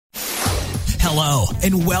Hello,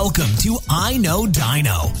 and welcome to I Know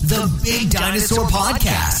Dino, the Big Dinosaur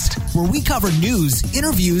Podcast, where we cover news,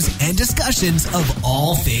 interviews, and discussions of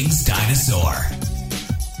all things dinosaur.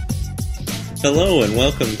 Hello, and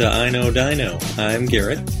welcome to I Know Dino. I'm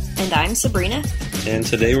Garrett. And I'm Sabrina. And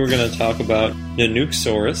today we're going to talk about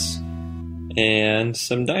Nanuqsaurus and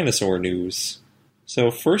some dinosaur news. So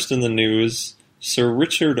first in the news, Sir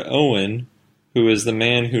Richard Owen, who is the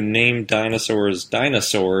man who named dinosaurs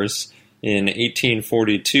in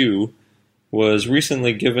 1842, was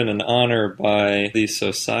recently given an honor by the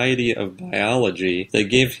Society of Biology. They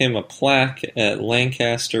gave him a plaque at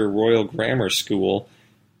Lancaster Royal Grammar School,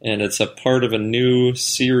 and it's a part of a new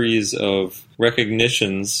series of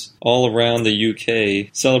recognitions all around the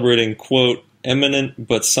UK celebrating, quote, eminent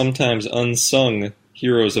but sometimes unsung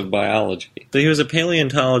heroes of biology. So he was a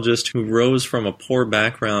paleontologist who rose from a poor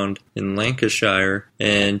background in Lancashire,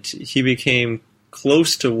 and he became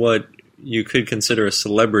close to what you could consider a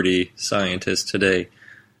celebrity scientist today.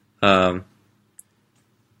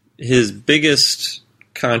 His biggest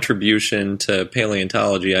contribution to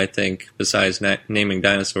paleontology, I think, besides naming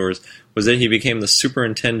dinosaurs, was that he became the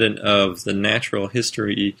superintendent of the natural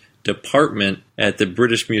history department at the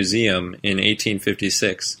British Museum in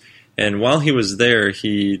 1856. And while he was there,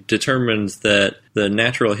 he determined that the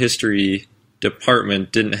natural history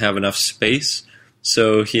department didn't have enough space,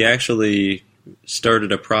 so he actually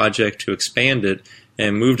started a project to expand it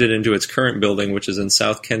and moved it into its current building, which is in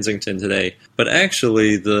South Kensington today. But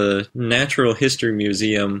actually, the Natural History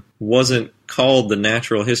Museum wasn't called the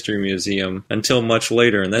Natural History Museum until much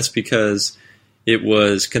later, and that's because it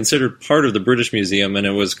was considered part of the British Museum, and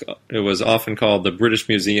it was often called the British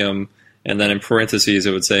Museum, and then in parentheses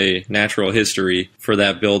it would say Natural History for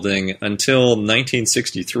that building until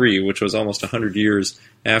 1963, which was almost 100 years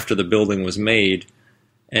after the building was made.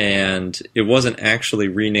 And it wasn't actually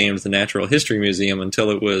renamed the Natural History Museum until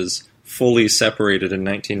it was fully separated in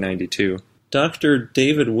 1992. Dr.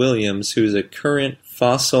 David Williams, who's a current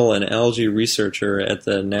fossil and algae researcher at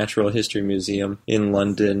the Natural History Museum in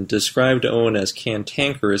London, described Owen as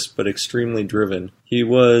cantankerous but extremely driven. He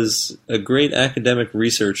was a great academic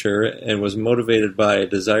researcher and was motivated by a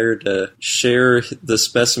desire to share the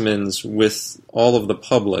specimens with all of the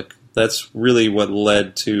public. That's really what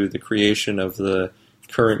led to the creation of the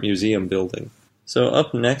current museum building. So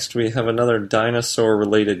up next we have another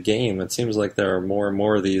dinosaur-related game. It seems like there are more and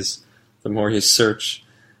more of these the more you search.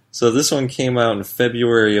 So this one came out in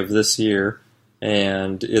February of this year,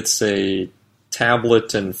 and it's a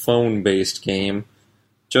tablet and phone-based game.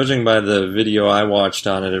 Judging by the video I watched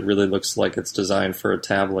on it, it really looks like it's designed for a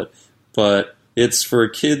tablet. But it's for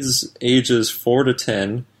kids ages 4 to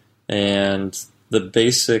 10, and the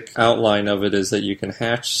basic outline of it is that you can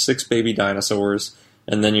hatch 6 baby dinosaurs,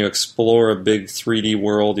 and then you explore a big 3D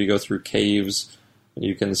world. You go through caves,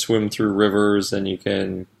 you can swim through rivers, and you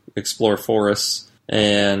can explore forests.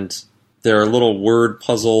 And there are little word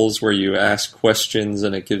puzzles where you ask questions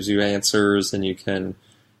and it gives you answers, and you can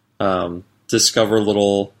discover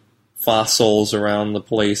little fossils around the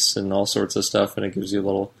place and all sorts of stuff, and it gives you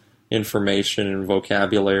little information and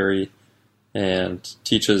vocabulary and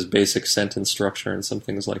teaches basic sentence structure and some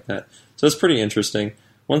things like that. So it's pretty interesting.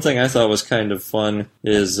 One thing I thought was kind of fun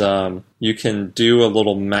is you can do a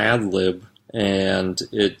little Mad Lib, and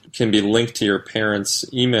it can be linked to your parents'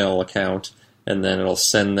 email account, and then it'll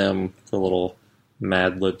send them the little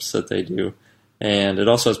Mad Libs that they do. And it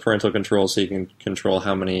also has parental control, so you can control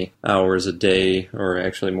how many hours a day, or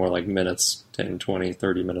actually more like minutes, 10, 20,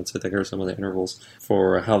 30 minutes, I think, are some of the intervals,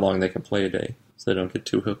 for how long they can play a day, so they don't get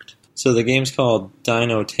too hooked. So the game's called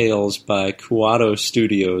Dino Tales by Kuato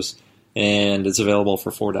Studios, and it's available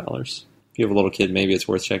for $4. If you have a little kid, maybe it's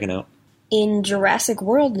worth checking out. In Jurassic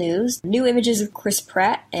World news, new images of Chris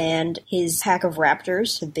Pratt and his pack of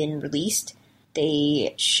raptors have been released.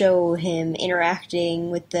 They show him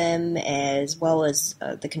interacting with them as well as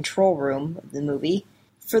the control room of the movie.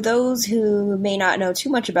 For those who may not know too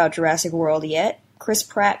much about Jurassic World yet, Chris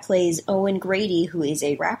Pratt plays Owen Grady, who is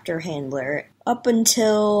a raptor handler. Up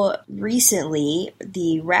until recently,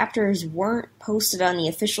 the raptors weren't posted on the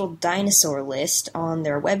official dinosaur list on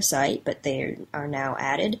their website, but they are now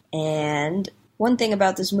added. And one thing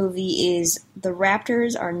about this movie is the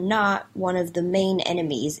raptors are not one of the main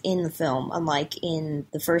enemies in the film, unlike in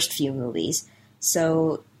the first few movies.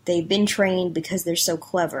 So they've been trained because they're so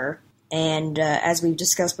clever. And as we've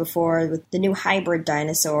discussed before, with the new hybrid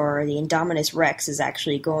dinosaur, the Indominus Rex is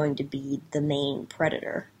actually going to be the main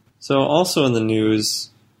predator. So also in the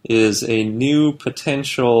news is a new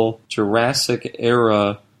potential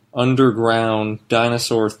Jurassic-era underground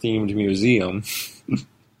dinosaur-themed museum,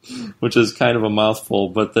 which is kind of a mouthful,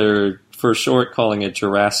 but they're for short calling it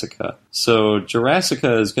Jurassica. So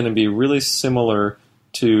Jurassica is going to be really similar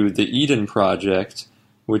to the Eden Project,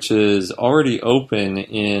 which is already open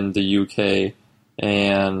in the UK,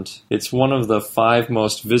 and it's one of the 5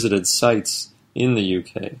 most visited sites in the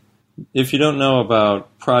UK. If you don't know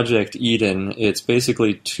about Project Eden, it's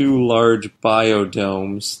basically 2 large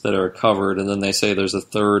biodomes that are covered, and then they say there's a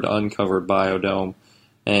third uncovered biodome.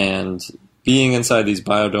 And being inside these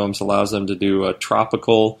biodomes allows them to do a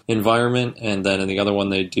tropical environment, and then in the other one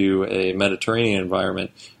they do a Mediterranean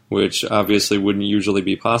environment, which obviously wouldn't usually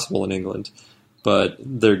be possible in England. But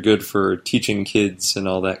they're good for teaching kids and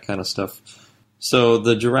all that kind of stuff. So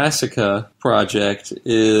the Jurassica project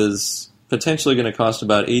is potentially going to cost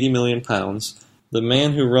about £80 million. The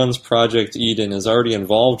man who runs Project Eden is already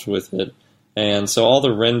involved with it, and so all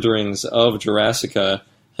the renderings of Jurassica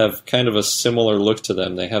have kind of a similar look to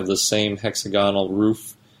them. They have the same hexagonal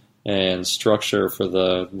roof and structure for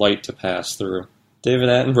the light to pass through. David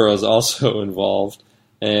Attenborough is also involved,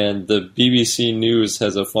 and the BBC News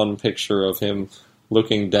has a fun picture of him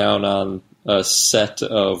looking down on a set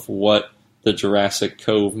of what the Jurassic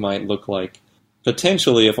Cove might look like.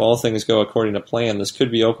 Potentially, if all things go according to plan, this could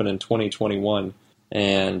be open in 2021,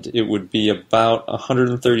 and it would be about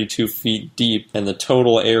 132 feet deep, and the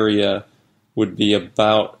total area would be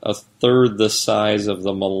about a third the size of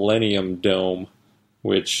the Millennium Dome,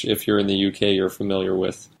 which, if you're in the UK, you're familiar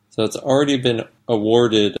with. So it's already been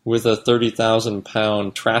awarded with a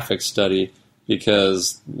 30,000-pound traffic study,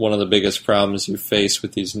 because one of the biggest problems you face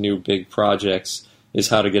with these new big projects is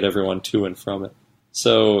how to get everyone to and from it.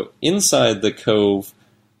 So inside the cove,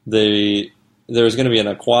 there's going to be an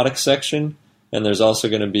aquatic section, and there's also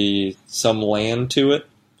going to be some land to it.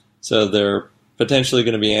 So there are potentially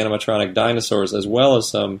going to be animatronic dinosaurs, as well as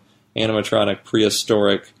some animatronic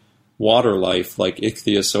prehistoric water life, like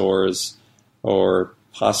ichthyosaurs, or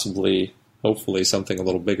possibly, hopefully, something a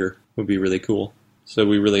little bigger would be really cool. So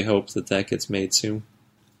we really hope that gets made soon.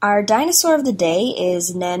 Our dinosaur of the day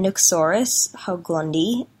is Nanuqsaurus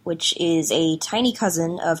hoaglandii, which is a tiny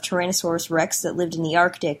cousin of Tyrannosaurus rex that lived in the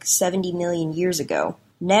Arctic 70 million years ago.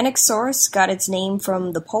 Nanuqsaurus got its name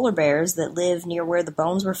from the polar bears that live near where the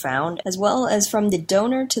bones were found, as well as from the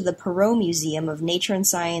donor to the Perot Museum of Nature and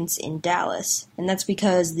Science in Dallas. And that's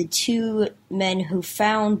because the 2 men who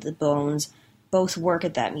found the bones both work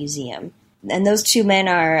at that museum. And those 2 men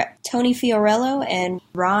are Tony Fiorello and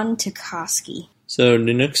Ron Tukoski. So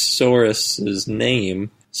Nanuqsaurus'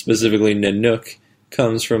 name, specifically Nanook,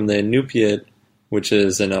 comes from the Inupiat, which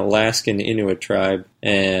is an Alaskan Inuit tribe,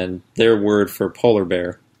 and their word for polar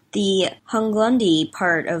bear. The hoaglandii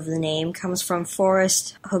part of the name comes from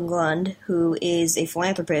Forrest Hoagland, who is a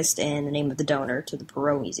philanthropist and the name of the donor to the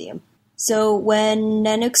Perot Museum. So when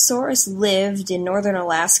Nanuqsaurus lived in northern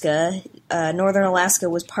Alaska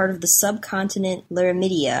was part of the subcontinent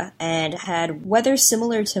Laramidia and had weather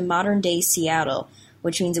similar to modern-day Seattle,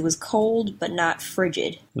 which means it was cold but not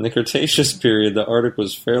frigid. In the Cretaceous period, the Arctic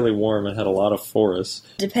was fairly warm and had a lot of forests.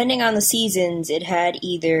 Depending on the seasons, it had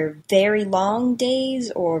either very long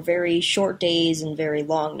days or very short days and very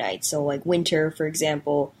long nights. So like winter, for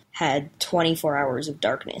example, had 24 hours of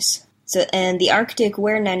darkness. And the Arctic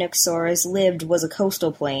where Nanuqsaurus lived was a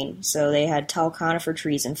coastal plain, so they had tall conifer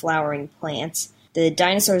trees and flowering plants. The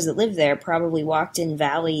dinosaurs that lived there probably walked in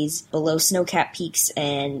valleys below snow-capped peaks,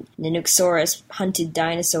 and Nanuqsaurus hunted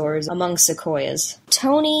dinosaurs among sequoias.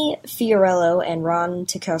 Tony Fiorello and Ron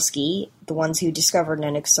Tukoski, the ones who discovered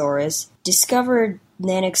Nanuqsaurus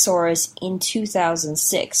in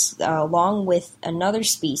 2006, along with another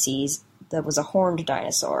species that was a horned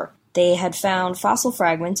dinosaur. They had found fossil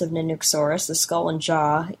fragments of Nanuqsaurus, the skull and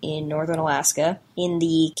jaw, in northern Alaska, in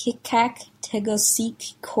the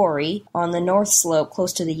Kikak-Tegosik Quarry on the north slope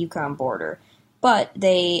close to the Yukon border. But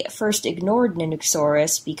they first ignored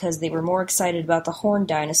Nanuqsaurus because they were more excited about the horned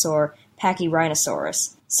dinosaur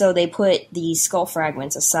Pachyrhinosaurus, so they put the skull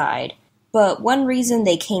fragments aside. But one reason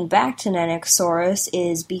they came back to Nanuqsaurus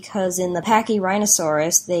is because in the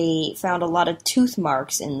Pachyrhinosaurus they found a lot of tooth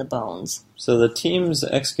marks in the bones. So the team's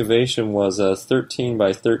excavation was a 13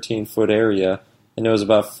 by 13 foot area, and it was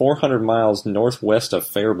about 400 miles northwest of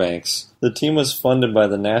Fairbanks. The team was funded by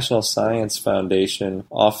the National Science Foundation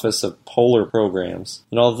Office of Polar Programs.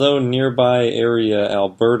 And although nearby area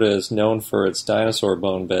Alberta is known for its dinosaur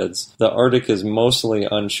bone beds, the Arctic is mostly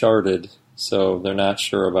uncharted, so they're not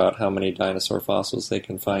sure about how many dinosaur fossils they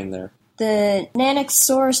can find there. The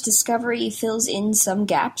Nanuqsaurus discovery fills in some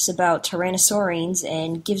gaps about tyrannosaurines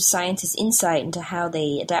and gives scientists insight into how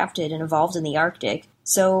they adapted and evolved in the Arctic.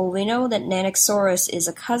 So we know that Nanuqsaurus is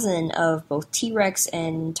a cousin of both T-Rex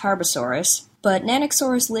and Tarbosaurus, but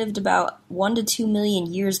Nanuqsaurus lived about 1 to 2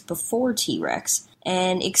 million years before T-Rex,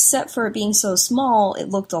 and except for it being so small, it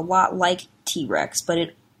looked a lot like T-Rex, but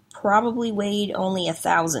it probably weighed only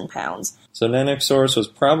 1,000 pounds. So Nanuqsaurus was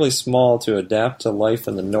probably small to adapt to life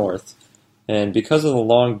in the north, and because of the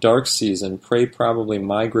long dark season, prey probably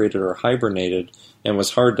migrated or hibernated and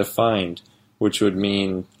was hard to find, which would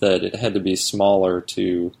mean that it had to be smaller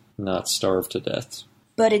to not starve to death.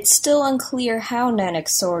 But it's still unclear how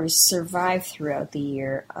Nanuqsaurus survived throughout the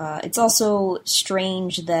year. It's also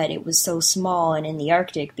strange that it was so small and in the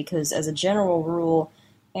Arctic, because as a general rule,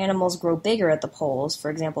 animals grow bigger at the poles.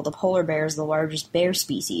 For example, the polar bear is the largest bear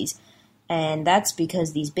species, and that's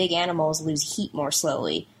because these big animals lose heat more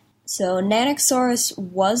slowly. So Nanuqsaurus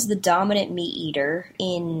was the dominant meat eater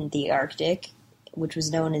in the Arctic, which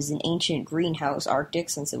was known as an ancient greenhouse Arctic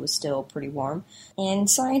since it was still pretty warm. And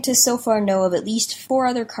scientists so far know of at least 4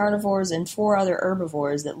 other carnivores and 4 other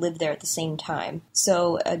herbivores that lived there at the same time.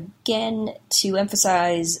 So again, to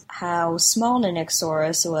emphasize how small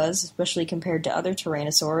Nanuqsaurus was, especially compared to other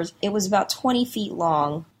tyrannosaurs, it was about 20 feet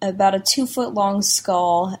long, about a 2-foot long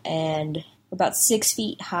skull, and about 6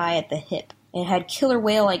 feet high at the hip. It had killer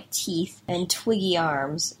whale-like teeth and twiggy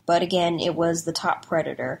arms, but again, it was the top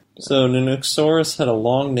predator. So Nanuqsaurus had a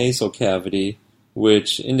long nasal cavity,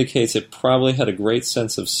 which indicates it probably had a great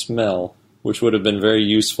sense of smell, which would have been very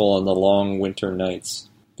useful on the long winter nights.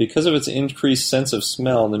 Because of its increased sense of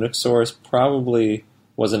smell, Nanuqsaurus probably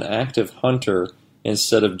was an active hunter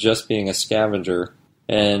instead of just being a scavenger,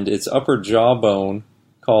 and its upper jawbone,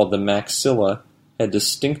 called the maxilla, had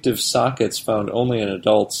distinctive sockets found only in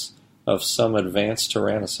adults of some advanced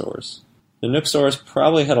tyrannosaurs. Nanuqsaurus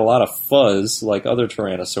probably had a lot of fuzz, like other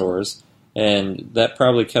tyrannosaurs, and that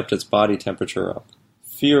probably kept its body temperature up.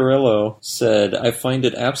 Fiorillo said, "I find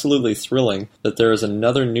it absolutely thrilling that there is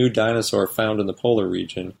another new dinosaur found in the polar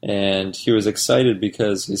region," and he was excited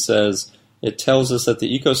because, he says, "it tells us that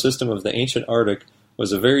the ecosystem of the ancient Arctic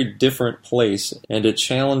was a very different place, and it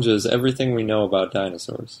challenges everything we know about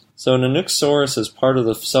dinosaurs." So Nanuqsaurus is part of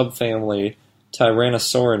the subfamily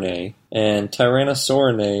Tyrannosaurinae, and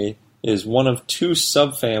Tyrannosaurinae is one of 2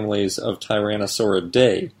 subfamilies of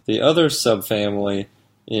Tyrannosauridae. The other subfamily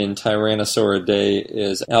in Tyrannosauridae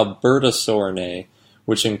is Albertosaurinae,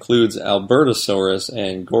 which includes Albertosaurus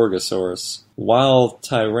and Gorgosaurus, while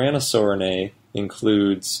Tyrannosaurinae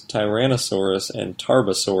includes Tyrannosaurus and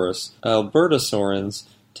Tarbosaurus. Albertosaurans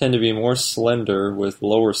tend to be more slender with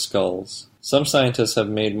lower skulls. Some scientists have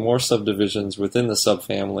made more subdivisions within the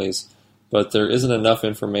subfamilies, but there isn't enough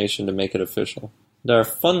information to make it official. And our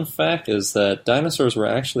fun fact is that dinosaurs were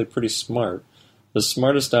actually pretty smart. The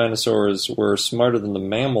smartest dinosaurs were smarter than the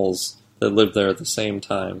mammals that lived there at the same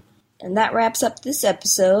time. And that wraps up this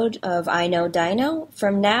episode of I Know Dino.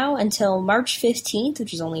 From now until March 15th,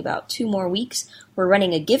 which is only about 2 more weeks, we're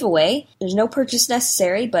running a giveaway. There's no purchase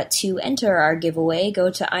necessary, but to enter our giveaway, go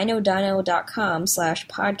to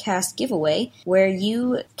iknowdino.com/podcast giveaway, where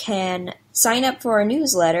you can sign up for our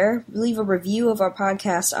newsletter, leave a review of our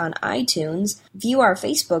podcast on iTunes, view our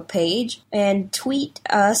Facebook page, and tweet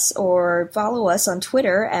us or follow us on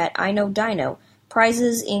Twitter at iknowdino.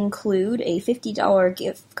 Prizes include a $50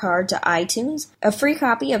 gift card to iTunes, a free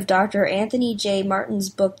copy of Dr. Anthony J. Martin's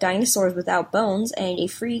book Dinosaurs Without Bones, and a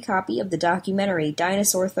free copy of the documentary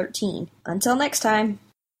Dinosaur 13. Until next time.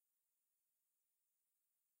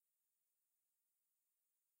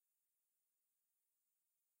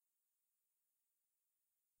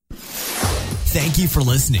 Thank you for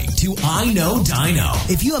listening to I Know Dino.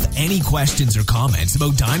 If you have any questions or comments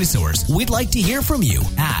about dinosaurs, we'd like to hear from you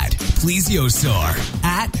at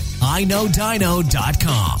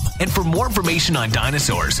plesiosaur@iknowdino.com. And for more information on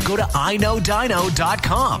dinosaurs, go to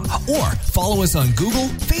iknowdino.com or follow us on Google,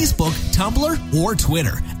 Facebook, Tumblr, or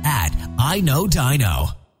Twitter at I Know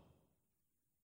Dino.